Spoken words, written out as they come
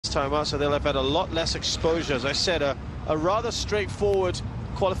time out, so they'll have had a lot less exposure. As I said, a rather straightforward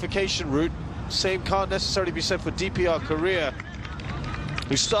qualification route. Same can't necessarily be said for DPR Korea,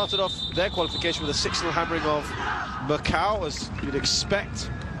 who started off their qualification with a 6-0 hammering of Macau, as you'd expect.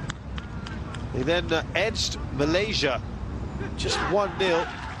 They then edged Malaysia just 1-0.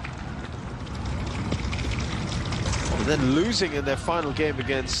 And then losing in their final game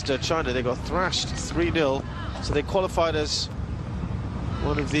against China, they got thrashed 3-0. So they qualified as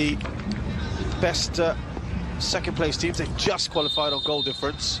one of the best second-place teams. They just qualified on goal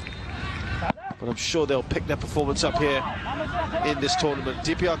difference. But I'm sure they'll pick their performance up here in this tournament.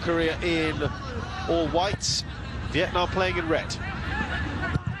 DPR Korea in all whites, Vietnam playing in red.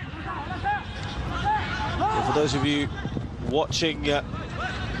 And for those of you watching,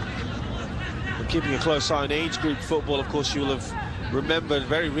 keeping a close eye on age group football, of course, you will have remembered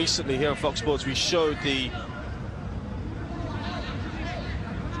very recently here on Fox Sports we showed the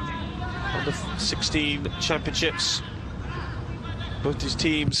Under-16 championships. Both these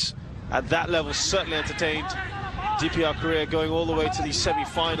teams at that level certainly entertained DPR Korea, going all the way to the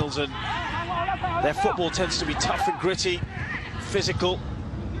semi-finals, and their football tends to be tough and gritty, physical.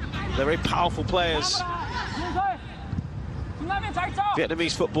 They're very powerful players.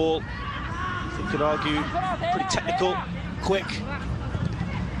 Vietnamese football, you could argue, pretty technical, quick,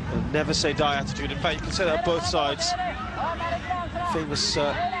 and never say die attitude. In fact, you can say that on both sides. Famous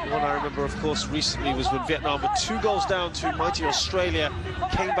one I remember, of course, recently was when Vietnam were 2 goals down to mighty Australia,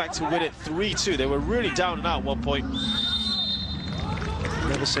 came back to win it 3-2. They were really down and out at one point.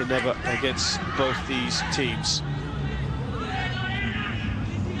 Never say never against both these teams.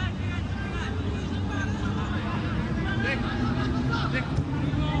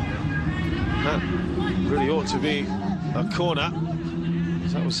 That really ought to be a corner.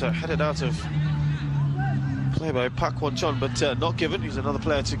 That was headed out of play by Park Won-chon, but not given. He's another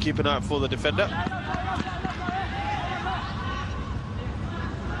player to keep an eye out for, the defender.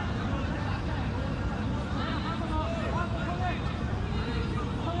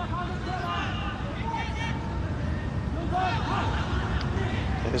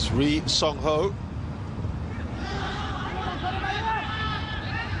 There's Ri Song-ho.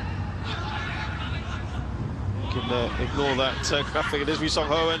 You can ignore that graphic. It is Ri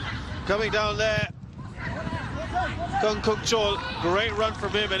Song-ho, and coming down there, Kung Kuk-chol, great run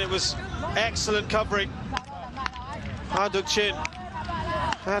from him, and it was excellent covering. jourdutiêng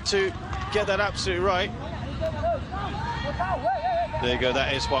had to get that absolutely right. There you go,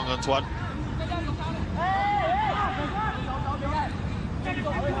 that is Hoàng Anh Tuấn.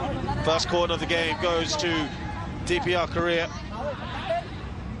 First corner of the game goes to DPR Korea.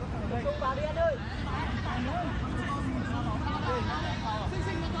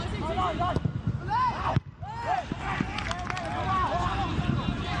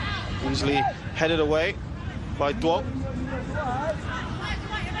 Easily headed away by Duong.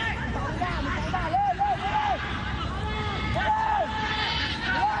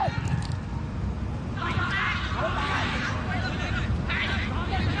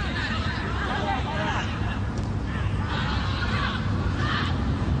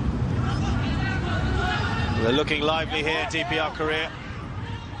 They're looking lively here, DPR Korea.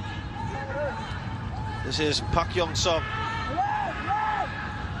 This is Park Yong-song.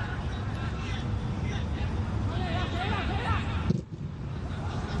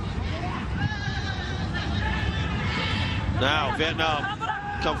 Now Vietnam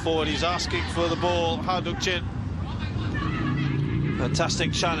come forward, he's asking for the ball, jourdutiêng.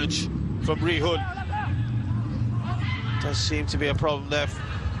 Fantastic challenge from Ri Hun. Does seem to be a problem there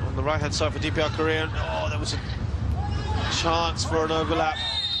on the right-hand side for DPR Korea. Oh, there was a chance for an overlap.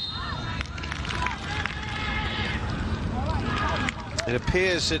 It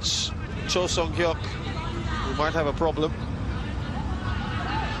appears it's Cho Song-hyuk who might have a problem.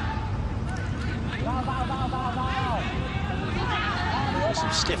 There's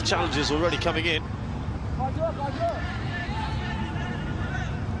some stiff challenges already coming in.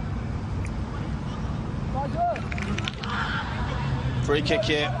 Free kick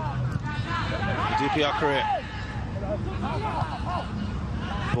here, DPR Korea.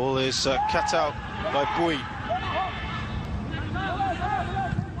 Ball is cut out by Bui.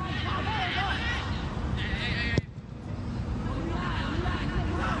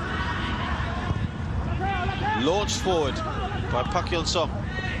 Launched forward by Park Yong-song.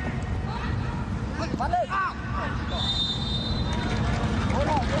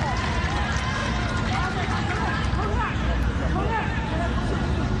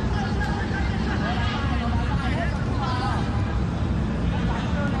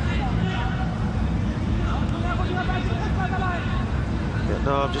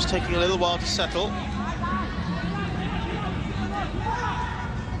 Vietnam just just taking a little while to settle.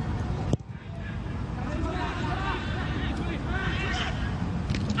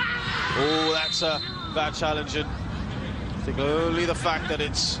 Oh, that's a bad challenge, and I think only the fact that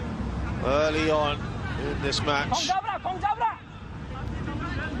it's early on in this match.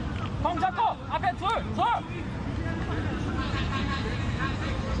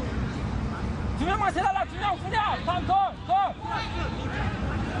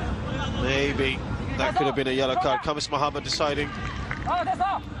 Maybe that could have been a yellow card. Kamis Mohammed deciding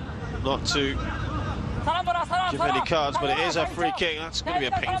not to give any cards, but it is a free kick. That's going to be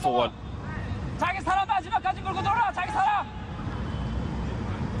a painful one.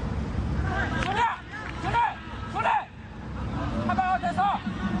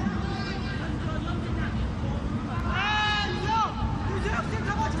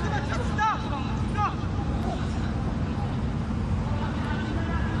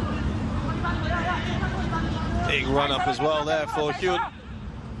 Big run up as well there for CHliwon.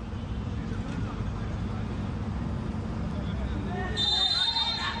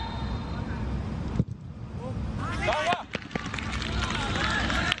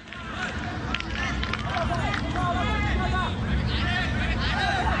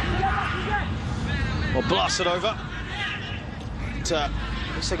 Well, blasted over. But, at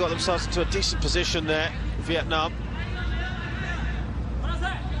least they got themselves into a decent position there, Vietnam.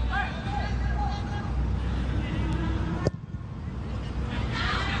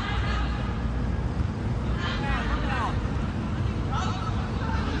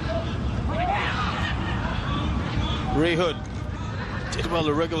 Rehun did well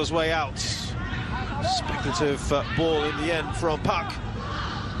to wriggle his way out. Speculative ball in the end from Pak.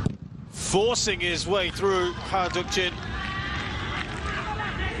 Forcing his way through ĐutiNG.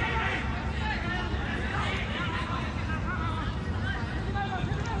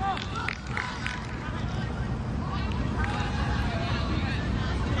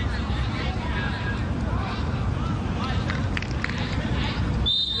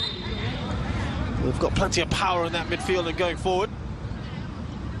 They've got plenty of power in that midfield and going forward.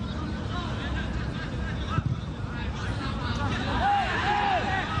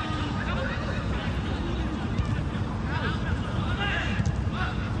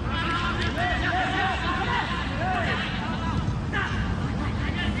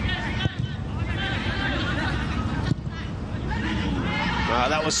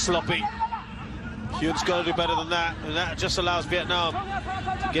 That was sloppy. CHliwon's got to do better than that, and that just allows Vietnam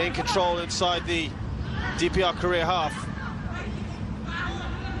to gain control inside the DPR career half.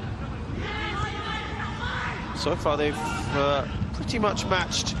 So far they've pretty much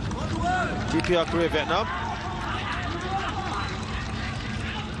matched DPR career Vietnam.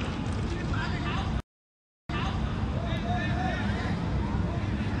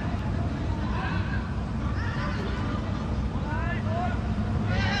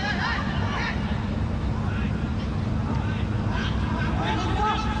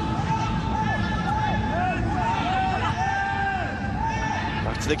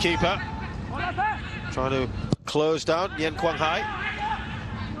 To the keeper, trying to close down Yen Quang Hai.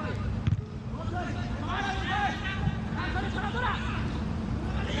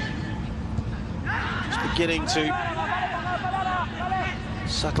 Just beginning to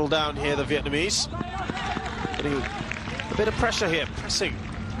settle down here, the Vietnamese. Getting a bit of pressure here, pressing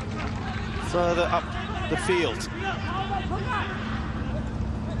further up the field.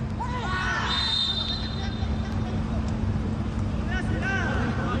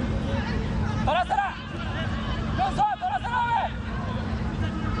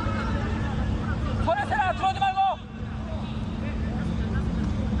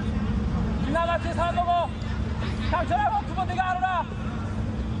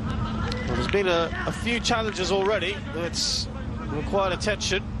 Well, there's been a few challenges already that's required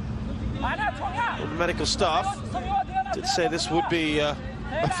attention. The medical staff did say this would be a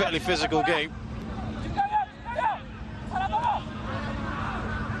fairly physical game.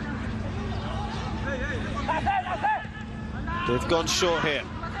 They've gone short here.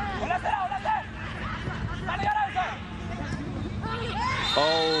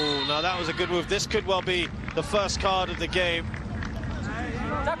 Oh, now that was a good move. This could well be the first card of the game.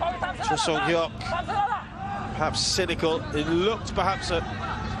 Cho Song-hyuk, perhaps cynical. It looked perhaps at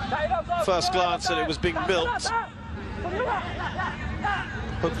first glance that it was being built.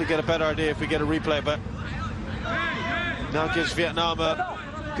 Hopefully get a better idea if we get a replay, but now gives Vietnam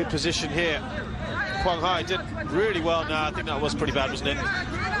a good position here. Quang Hai did really well now. I think that was pretty bad, wasn't it?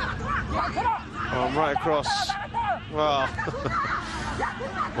 Oh, right across. Well,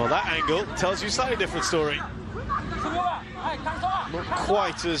 well, that angle tells you a slightly different story. Not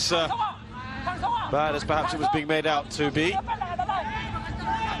quite as bad as perhaps it was being made out to be.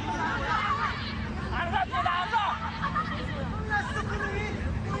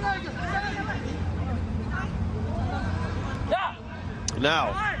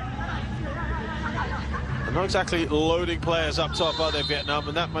 Now, they're not exactly loading players up top, are they, Vietnam?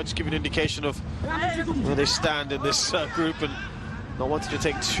 And that might just give you an indication of where they stand in this group and not wanting to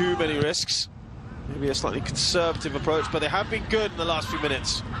take too many risks. Maybe a slightly conservative approach, but they have been good in the last few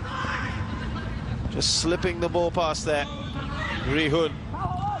minutes. Just slipping the ball past there. TRIธ์,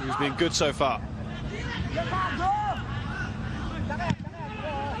 who's been good so far.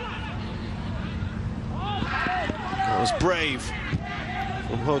 That was brave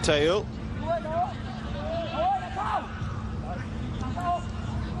from ՀLV.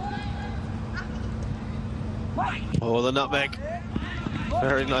 Oh, the nutmeg.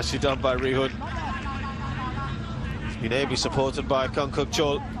 Very nicely done by TRIธ์. He's been ably supported by Kangkuk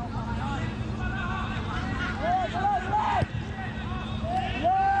Chol.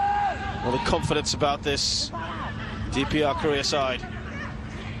 All the confidence about this DPR Korea side.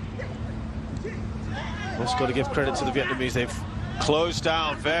 Also got to give credit to the Vietnamese. They've closed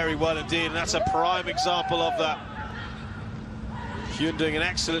down very well indeed, and that's a prime example of that. Hyun doing an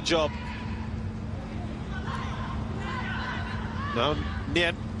excellent job. Now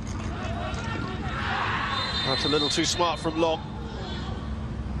Nguyen. That's a little too smart from Long.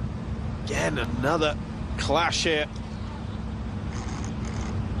 Again, another clash here.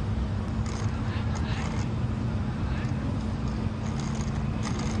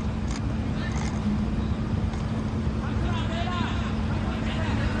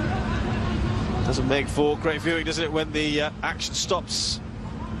 Doesn't make for great viewing, does it, when the action stops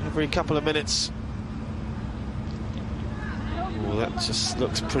every couple of minutes? Oh, that just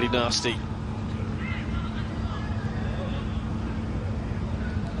looks pretty nasty.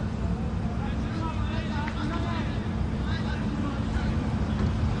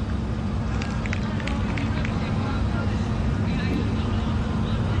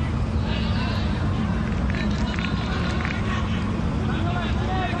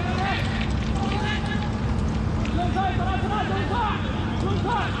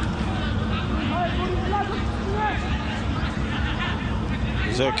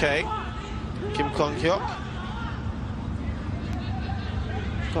 He's okay. Kim Kwang-hyuk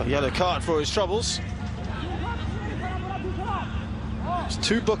got a yellow card for his troubles. There's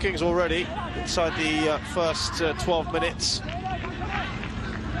 2 bookings already inside the first 12 minutes.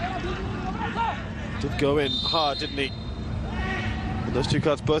 Did go in hard, didn't he? And those 2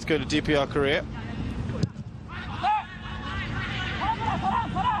 cards both go to DPR Korea.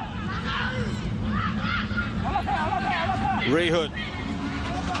 TRIธ์.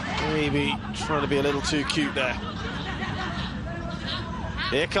 Maybe trying to be a little too cute there.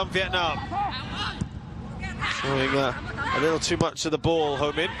 Here come Vietnam. Showing a little too much of the ball,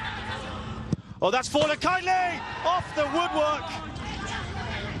 Ho-min. Oh, that's fallen kindly! Off the woodwork!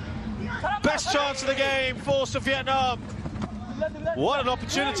 Best chance of the game falls to Vietnam. What an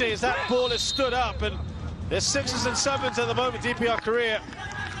opportunity as that ball has stood up, and there's 6s and 7s at the moment, DPR Korea.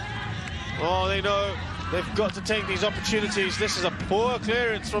 Oh, they know they've got to take these opportunities. This is a poor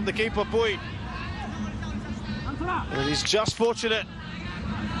clearance from the keeper, Bui. And he's just fortunate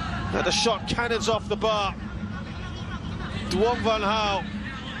that the shot cannons off the bar. Duong Van Hao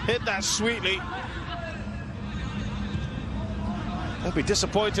hit that sweetly. They'll be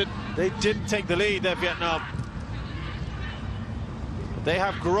disappointed they didn't take the lead there, Vietnam. They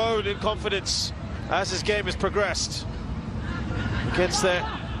have grown in confidence as this game has progressed against their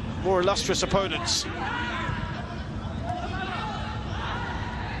more illustrious opponents.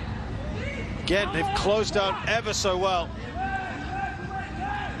 Again, they've closed down ever so well.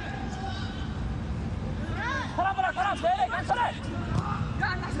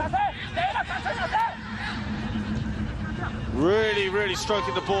 Really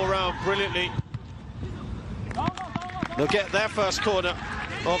stroking the ball around brilliantly. They'll get their first corner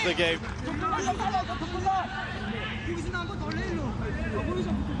of the game.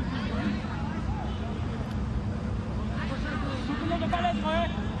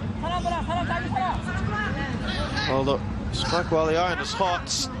 Well, look, strike while the iron is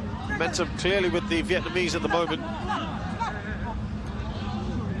hot. Momentum clearly with the Vietnamese at the moment.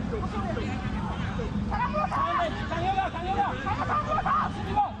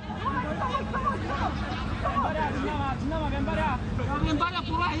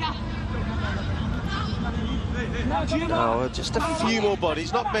 Now, just a few more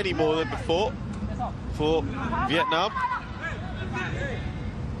bodies, not many more than before, for Vietnam.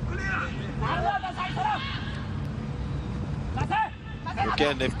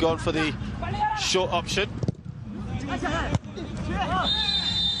 Again, they've gone for the short option.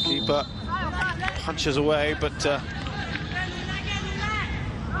 Keeper punches away, but it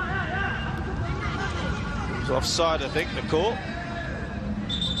was offside, I think, the call.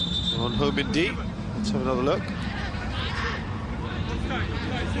 On U19. Let's have another look.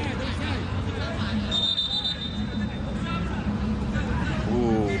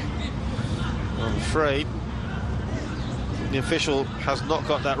 Ooh, I'm afraid the official has not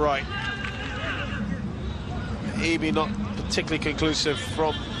got that right. Maybe not particularly conclusive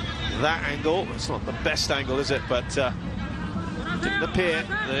from that angle. It's not the best angle, is it? But it didn't appear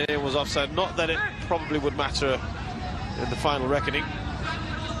that it was offside. Not that it probably would matter in the final reckoning.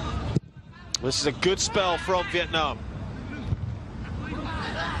 This is a good spell from Vietnam.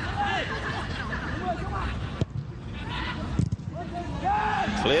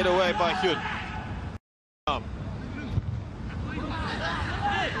 Cleared away by CHliwon.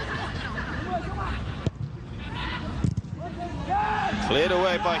 Cleared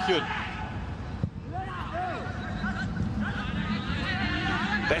away by CHliwon.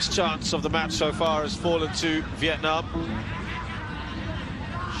 Best chance of the match so far has fallen to Vietnam.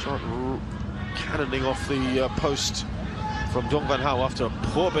 Shot cannoning off the post from Dong Van Hao after a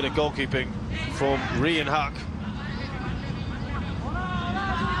poor bit of goalkeeping from Ryan Hak.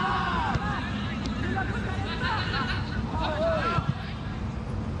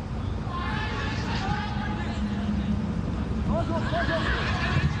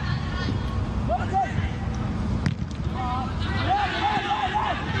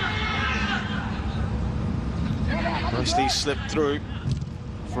 Nicely slipped through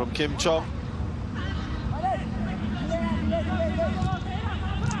from Kim Chong.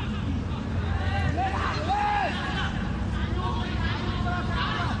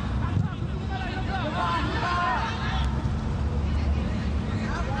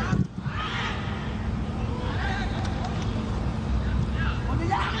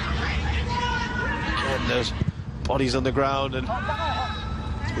 And there's bodies on the ground, and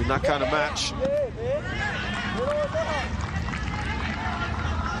it's been that kind of match.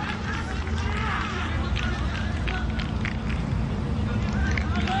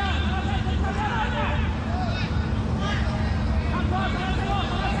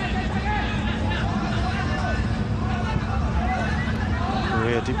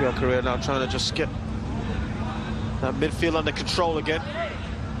 DPR Korea now trying to just get that midfield under control again.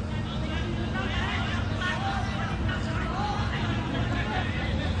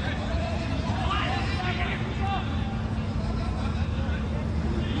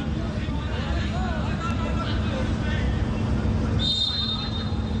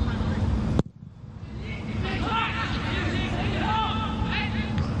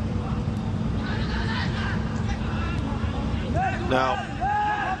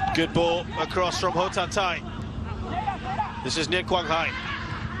 Now, good ball across from Ho Tan Tai. This is Nguyen Quang Hai.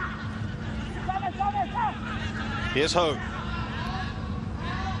 Here's Ho.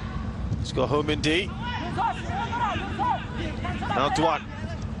 Let's go U19. Now Duan.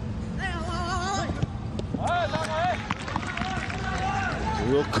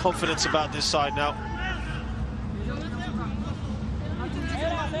 Real confidence about this side now.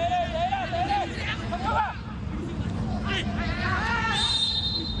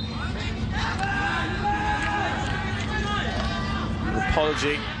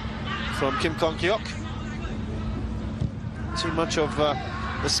 Apology from Kim Kong Kyok. Too much of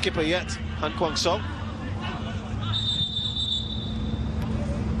the skipper yet, Han Kwang Song.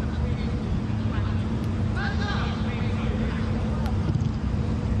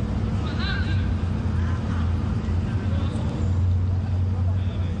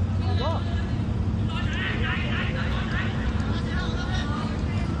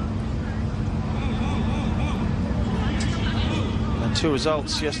 Two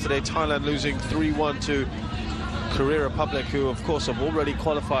results yesterday. Thailand losing 3-1 to Korea Republic, who of course have already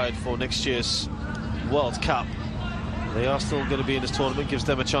qualified for next year's World Cup. They are still going to be in this tournament, gives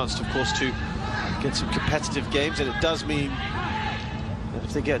them a chance, of course, to get some competitive games, and it does mean that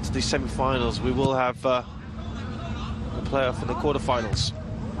if they get to the semi-finals, we will have a playoff in the quarterfinals.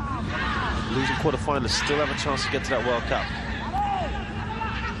 Losing quarterfinalists still have a chance to get to that World Cup.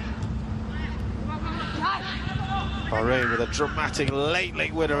 Bahrain with a dramatic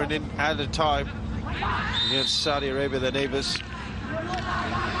late winner and in added time against Saudi Arabia, their neighbours.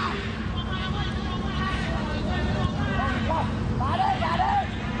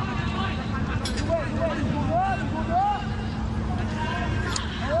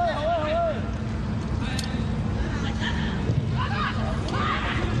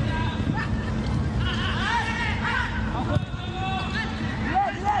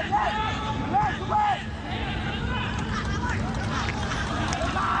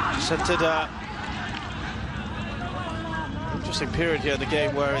 entered interesting period here in the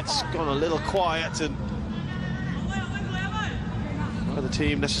game where it's gone a little quiet and the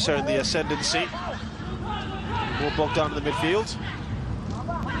team necessarily in the ascendancy. More bogged down in the midfield.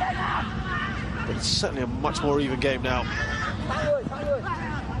 But it's certainly a much more even game now.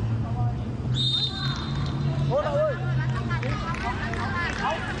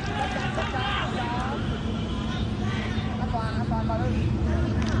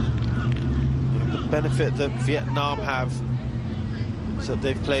 The benefit that Vietnam have is that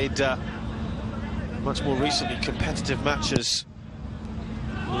they've played much more recently competitive matches.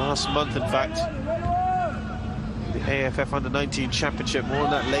 Last month, in fact, the AFF Under-19 Championship. More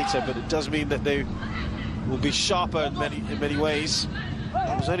on that later, but it does mean that they will be sharper in many ways.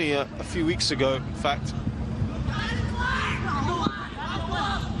 It was only a few weeks ago, in fact.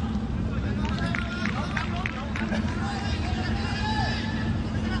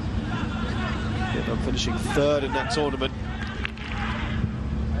 Vietnam finishing third in that tournament.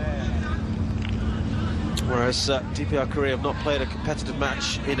 Whereas DPR Korea have not played a competitive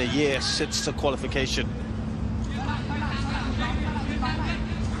match in a year since the qualification.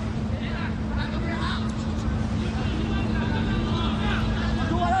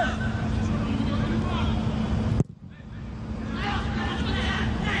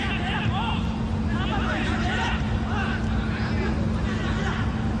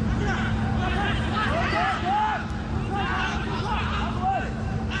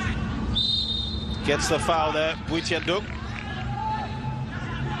 Gets the foul there, U19 TRI惠.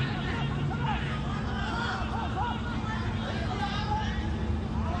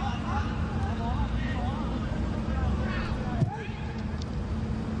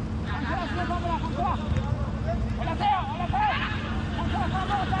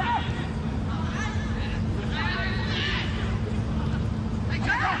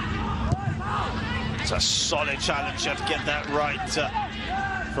 It's a solid challenge to get that right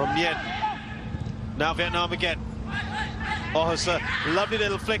from Nguyen. Now Vietnam again. Oh, it's a lovely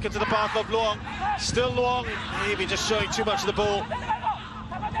little flick into the path of Luong. Still Luong, maybe just showing too much of the ball.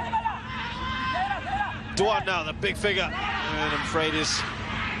 Duan now, the big figure. And I'm afraid his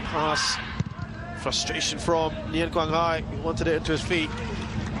pass, frustration from Nguyen Quang Hai, who wanted it into his feet.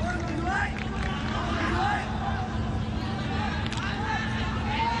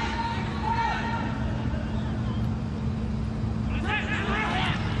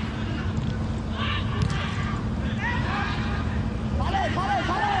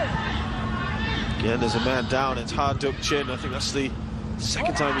 Again, there's a man down. It's ĐutiNG. I think that's the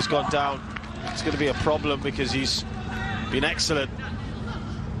second time he's gone down. It's going to be a problem because he's been excellent.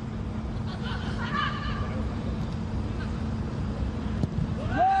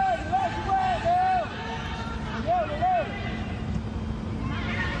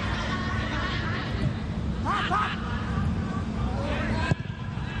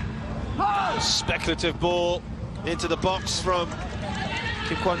 Speculative ball into the box from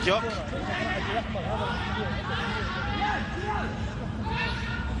Kim Kwon-hyuk.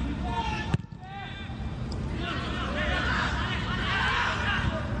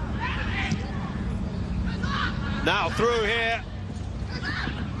 Now through here.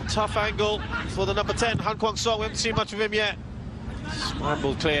 Tough angle for the number 10, Han Kwang-song. We haven't seen much of him yet.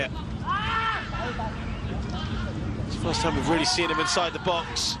 Scramble clear. It's the first time we've really seen him inside the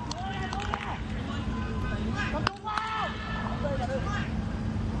box.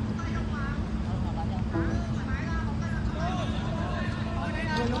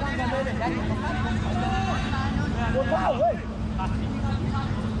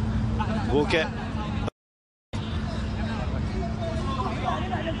 We'll get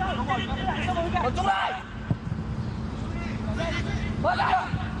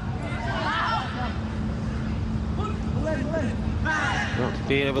not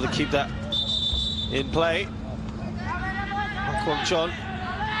being able to keep that in play. Kwang-chon.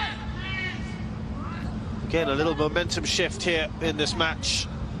 Again, a little momentum shift here in this match.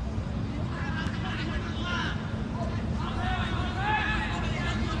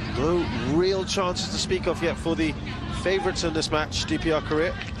 No real chances to speak of yet for the favourites in this match, DPR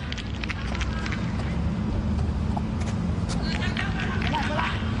Korea.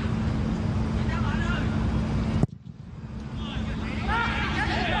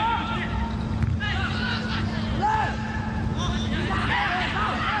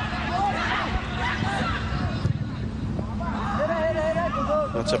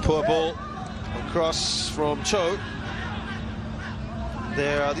 That's a poor ball across from Cho.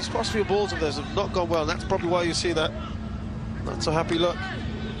 These past few balls of theirs have not gone well, and that's probably why you see that. That's a happy look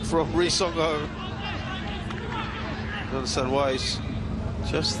from Ri Song-ho. I don't understand why he's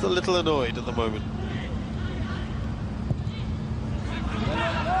Just a little annoyed at the moment.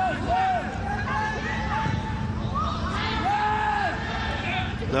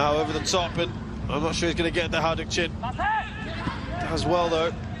 Now over the top, and I'm not sure he's going to get the ĐaltiNG. Does well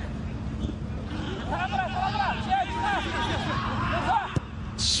though.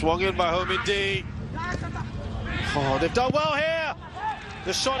 Swung in by ďutiNG. Oh, they've done well here.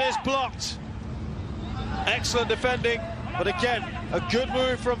 The shot is blocked. Excellent defending, but again, a good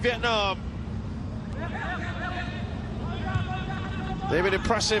move from Vietnam. They've been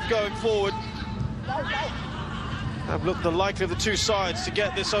impressive going forward. Have looked the likely of the two sides to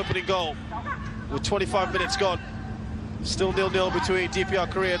get this opening goal. With 25 minutes gone, still 0-0 between DPR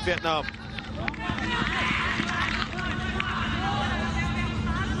Korea and Vietnam.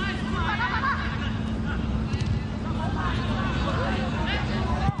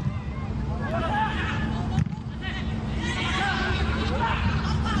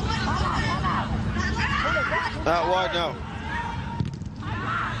 Out wide now.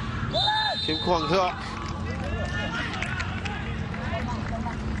 Kim Kwang-hyuk.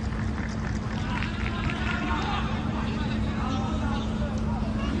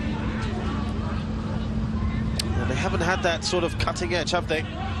 They haven't had that sort of cutting edge, have they,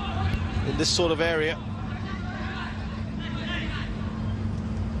 in this sort of area?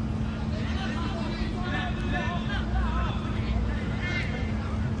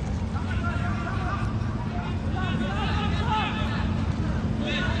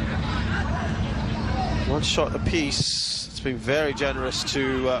 One shot apiece. It's been very generous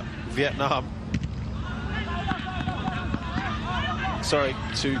to Vietnam. Sorry,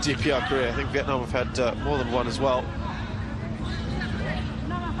 to DPR Korea. I think Vietnam have had more than one as well.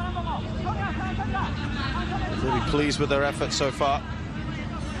 Really pleased with their effort so far.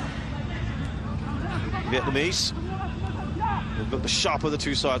 Vietnamese. They've got the sharp of the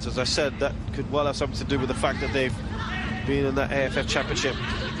two sides, as I said. That could well have something to do with the fact that they've been in that AFF Championship.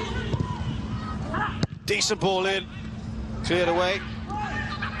 Decent ball in, cleared away.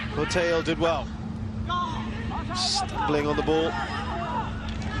 Thầy did well. Stumbling on the ball.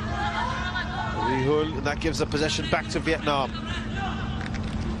 And that gives the possession back to Vietnam.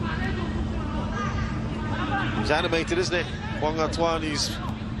 He's animated, isn't it? Quang Tuấn, he's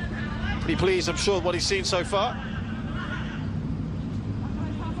pretty pleased, I'm sure, with what he's seen so far.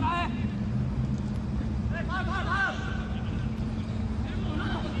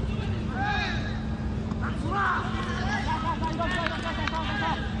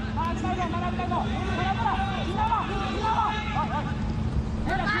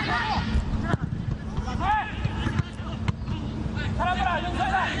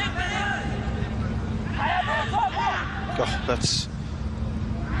 God, that's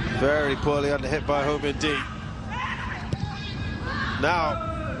very poorly underhit by ďutiNG. Now,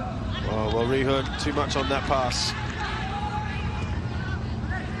 oh, well, Ri-hun, too much on that pass.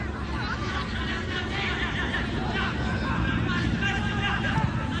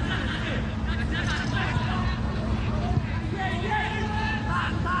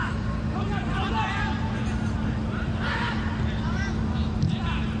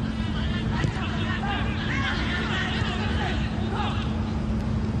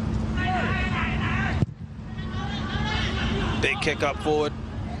 Big kick up forward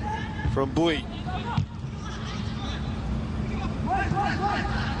from Bui.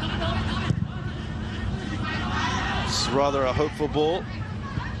 It's rather a hopeful ball.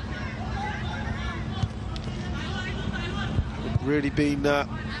 Haven't really been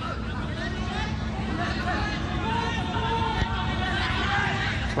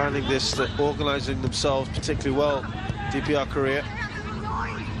planning this, organising themselves particularly well, DPR Korea.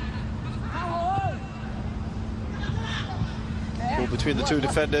 Between the two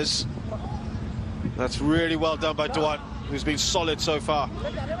defenders. That's really well done by Tuấn, who's been solid so far.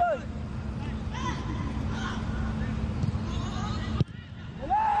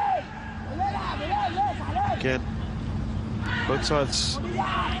 Again, both sides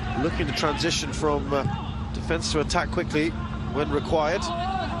looking to transition from defense to attack quickly when required.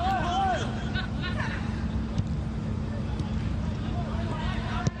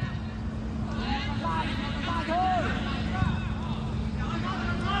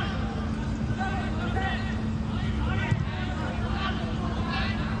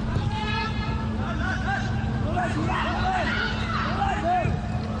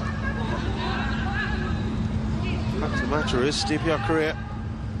 The matter is, DPR Korea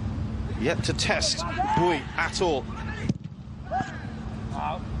yet to test Bui at all.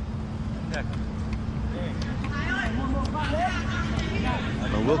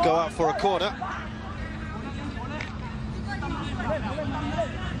 And we'll go out for a corner.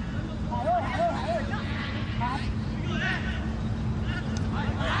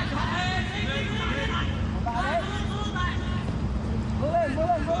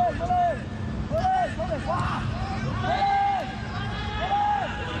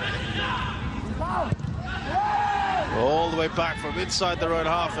 All the way back from inside their own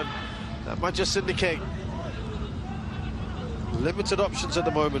half, and that might just indicate limited options at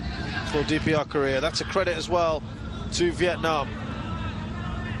the moment for DPR Korea. That's a credit as well to Vietnam,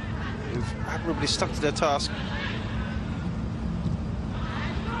 who've admirably stuck to their task.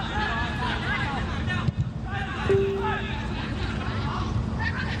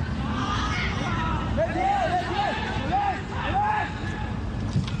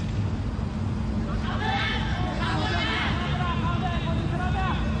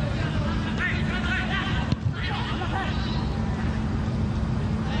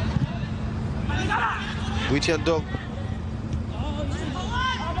 U19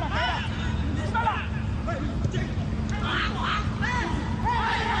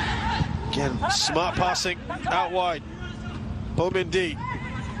 again, smart passing out wide. Homindi.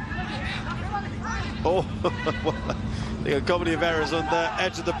 Oh, a comedy of errors on the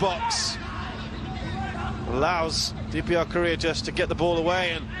edge of the box. Allows DPR Korea just to get the ball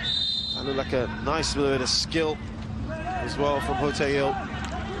away, and that looked like a nice little bit of skill as well from ďutiİn.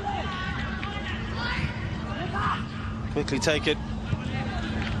 Quickly taken.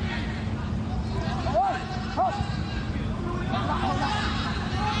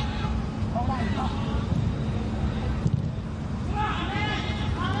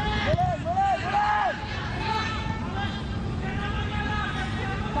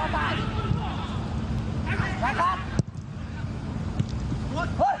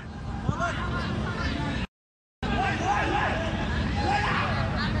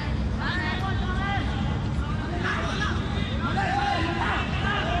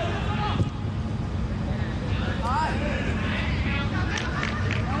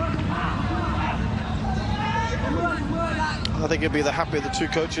 I think it'd be the happy of the two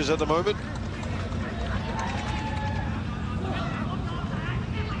coaches at the moment.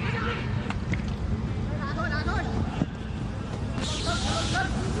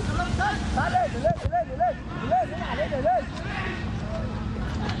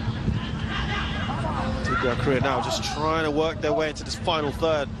 DPR Korea now just trying to work their way into this final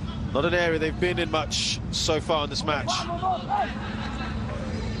third. Not an area they've been in much so far in this match.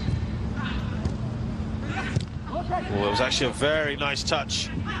 Oh, it was actually a very nice touch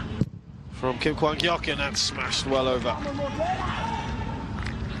from Kim Kwang-hyuk, and that smashed well over.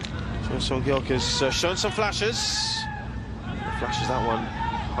 Cho Sung-hyuk has shown some flashes. Flashes that one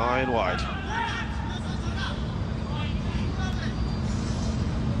high and wide.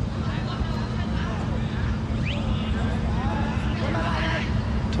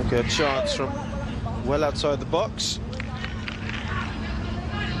 Took a chance from well outside the box.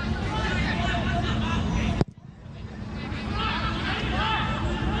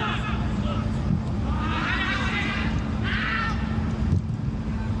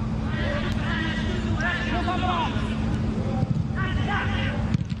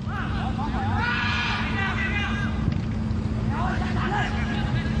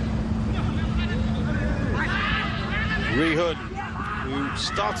 Rehun, who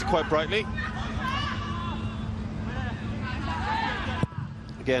started quite brightly.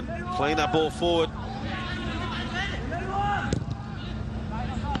 Again, playing that ball forward.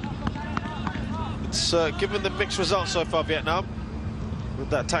 It's given them mixed results so far, Vietnam, with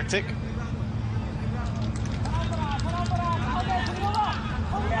that tactic.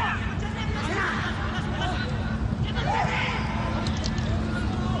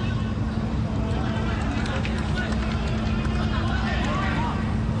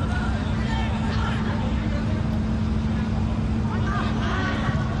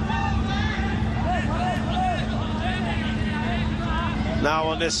 Now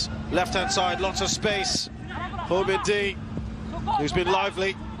on this left-hand side, lots of space. Homindi, who's been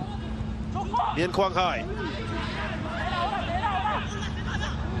lively. Yen Kwang-hai.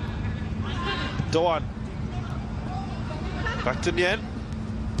 Doan. Back to Nyen.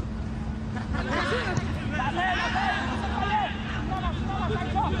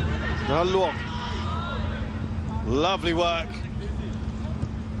 Now Luong. Lovely work.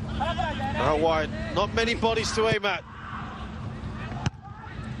 Out wide. Not many bodies to aim at.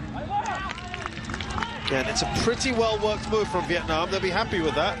 Again, it's a pretty well-worked move from Vietnam. They'll be happy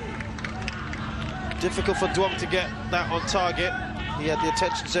with that. Difficult for Duong to get that on target. He had the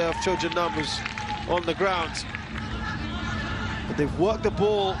attention there of Cho Jin-nam, who's on the ground. But they've worked the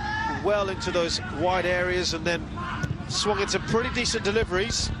ball well into those wide areas and then swung into pretty decent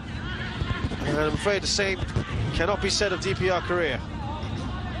deliveries. And I'm afraid the same cannot be said of DPR Korea.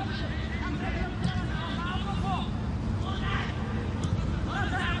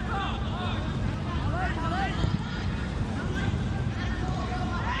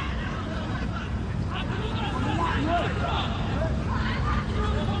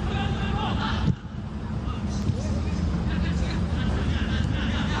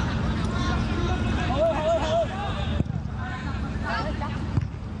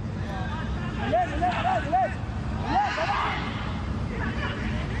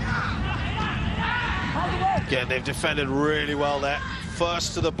 Again, they've defended really well there.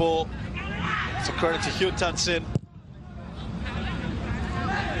 First to the ball. It's a credit to U19.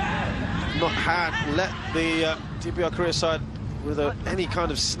 Not let the DPR Korea side with any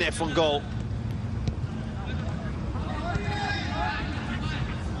kind of sniff on goal.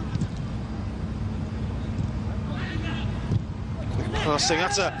 Quick passing,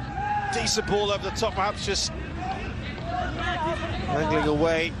 that's a decent ball over the top, perhaps just angling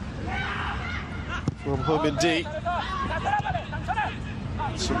away from U19.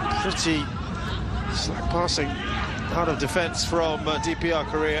 Some pretty slack passing out of defence from DPR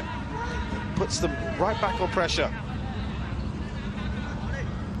Korea. Puts them right back on pressure.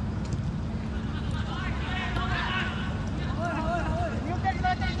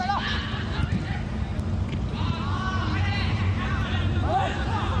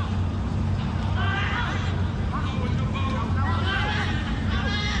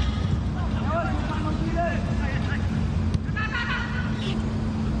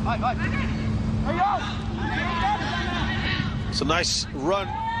 It's a nice run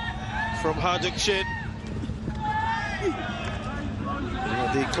from ĐštiIn.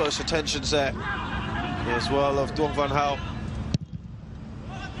 The close attentions there as well of Duong Van Hao.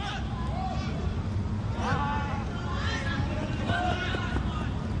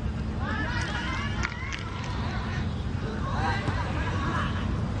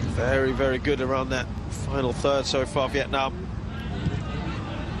 Very, very good around that final third so far, Vietnam.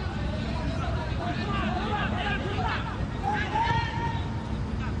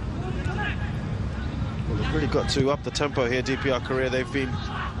 Really got to up the tempo here, DPR Korea. They've been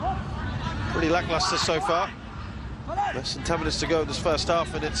pretty lackluster so far. Less than 10 minutes to go in this first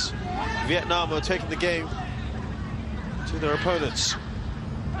half, and it's Vietnam who are taking the game to their opponents.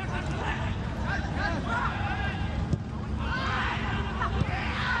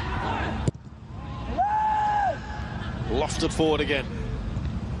 Lofted forward again.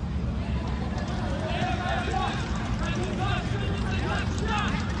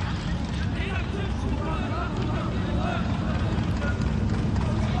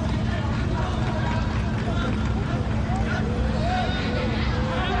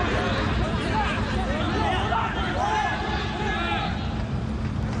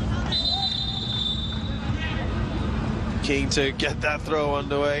 Keen to get that throw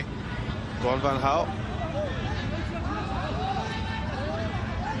underway. Duong Van Hao.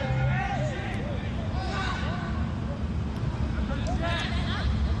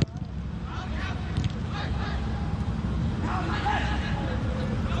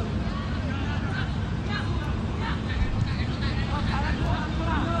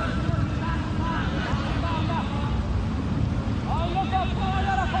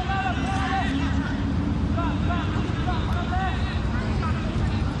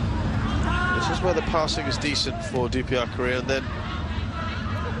 Where the passing is decent for DPR Korea, and then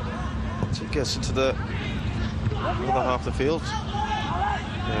it gets into the other half of the field.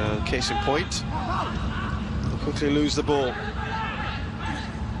 Case in point, they'll quickly lose the ball.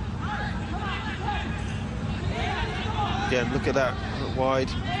 Again, look at that wide,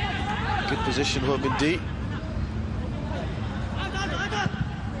 good position for U19.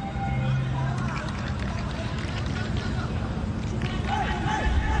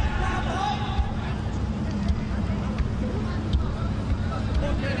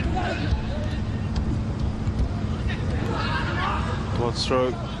 One throw,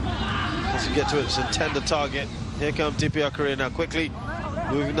 doesn't get to its intended target. Here comes DPR Korea now, quickly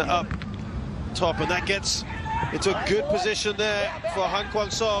moving that up top, and that gets into a good position there for Han Kwang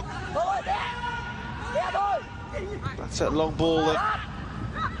Song. That's that long ball that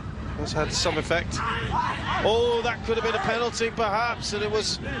has had some effect. Oh, that could have been a penalty perhaps, and it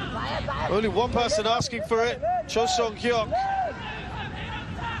was only one person asking for it, Cho Song Hyuk.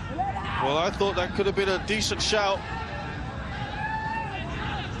 Well, I thought that could have been a decent shout.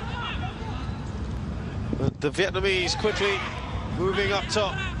 But the Vietnamese quickly moving up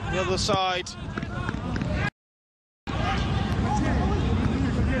top, the other side.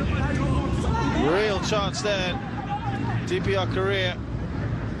 Real chance there DPR Korea.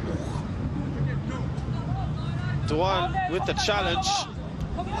 Duan with the challenge.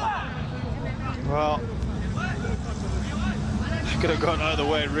 Well, could have gone either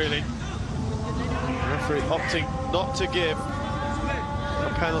way, really. Referee opting not to give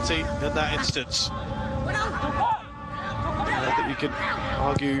a penalty in that instance. I think you can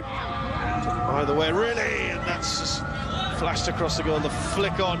argue either way, really, and that's just flashed across the goal. The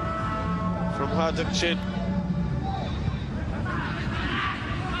flick on from Đštiễn.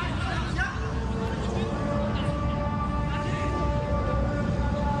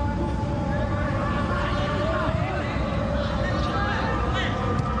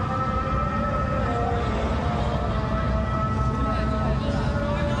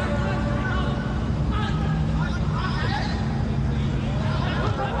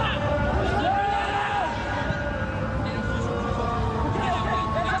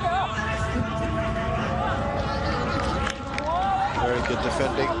 Good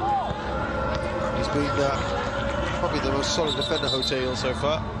defending. He's been probably the most solid defender, TRI憐so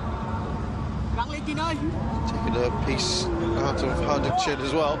far. Taking a piece out of Հštiễn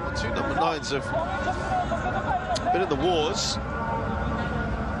as well. The two number 9s have been in the wars.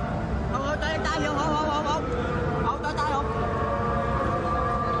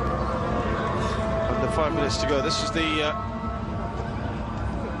 Under 5 minutes to go. This is the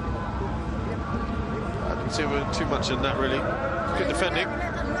I didn't see too much in that, really. Good defending. Not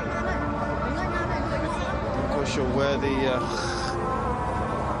quite sure where the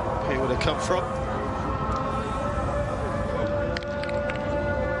pain would have come from.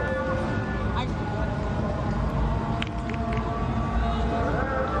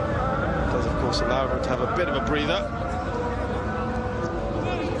 Does, of course, allow her to have a bit of a breather.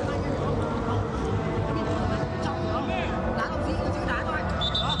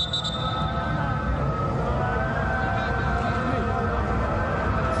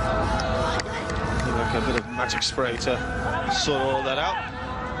 A bit of magic spray to sort all that out.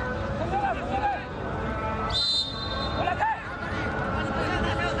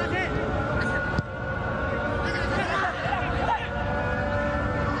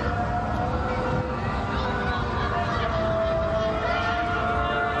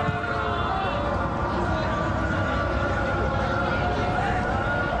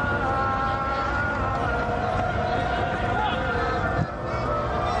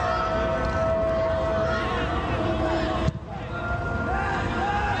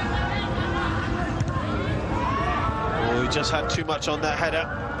 Just had too much on that header.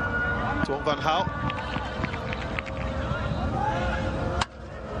 Duong Van Hal.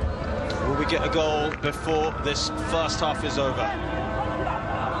 Will we get a goal before this first half is over?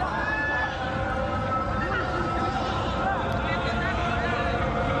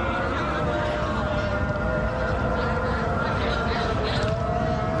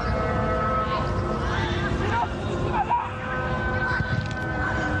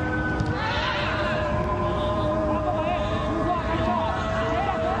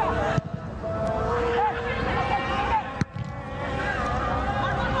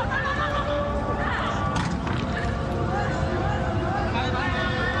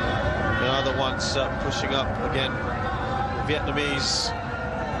 Pushing up again, Vietnamese.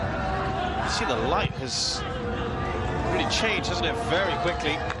 You see the light has really changed, hasn't it, very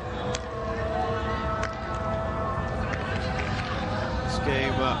quickly. This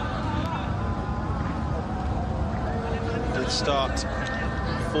game did start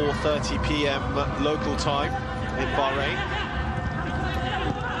 4:30 p.m. local time in Bahrain.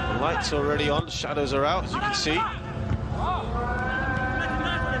 The lights are already on, the shadows are out, as you can see.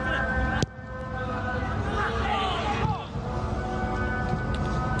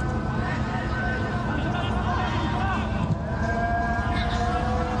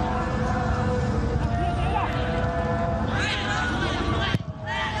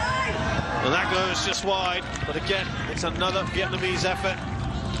 Just wide, but again, it's another Vietnamese effort.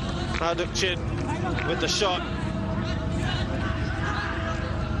 Þštiễn with the shot.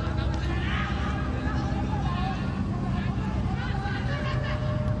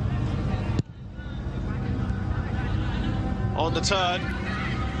 On the turn,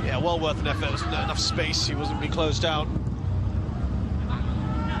 yeah, well worth an effort. There's not enough space, he wasn't being closed down.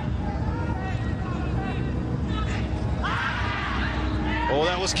 Oh,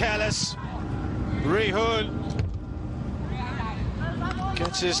 that was careless. TRI憐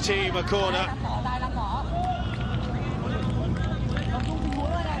gets his team a corner.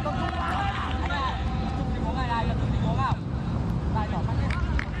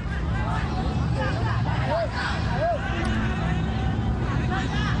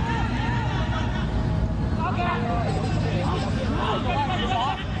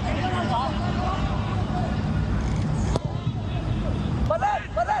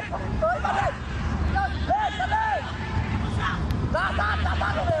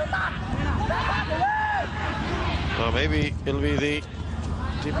 Well, maybe it'll be the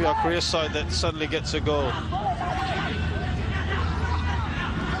DPR Korea side that suddenly gets a goal.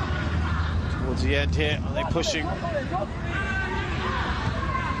 Towards the end here, are they pushing?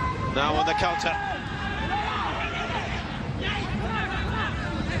 Now on the counter.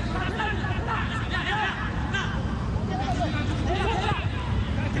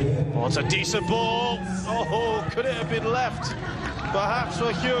 Oh, it's a decent ball. Oh, could it have been left? Perhaps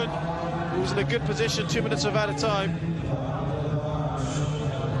for CHliwon, who was in a good position, 2 minutes of added time.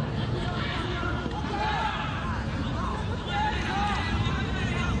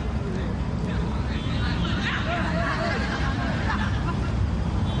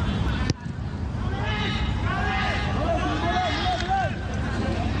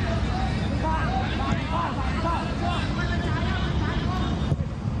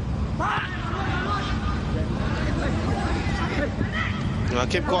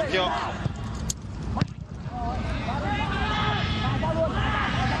 Kim Kwok-yok.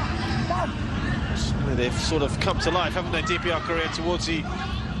 They've sort of come to life, haven't they, DPR Korea, towards the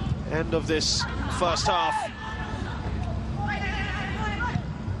end of this first half.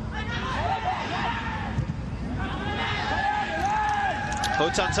 Ho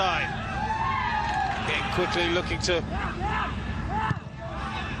Tan-tai getting quickly, looking to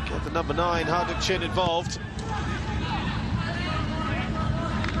get the number 9, jourdutiN involved.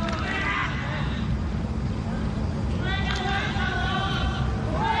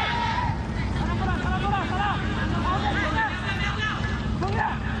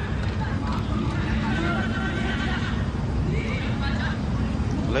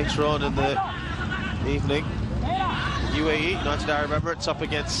 Later on in the evening, UAE, United Arab Emirates, up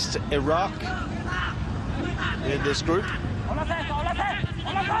against Iraq in this group. I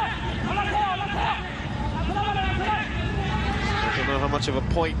don't know how much of a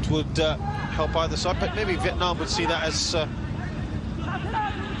point would help either side, but maybe Vietnam would see that as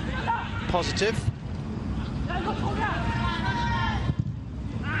positive.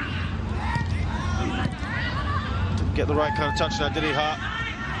 Didn't get the right kind of touch now, did he, Hart?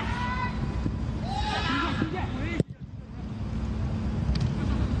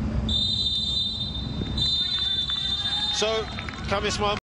 So, Kamis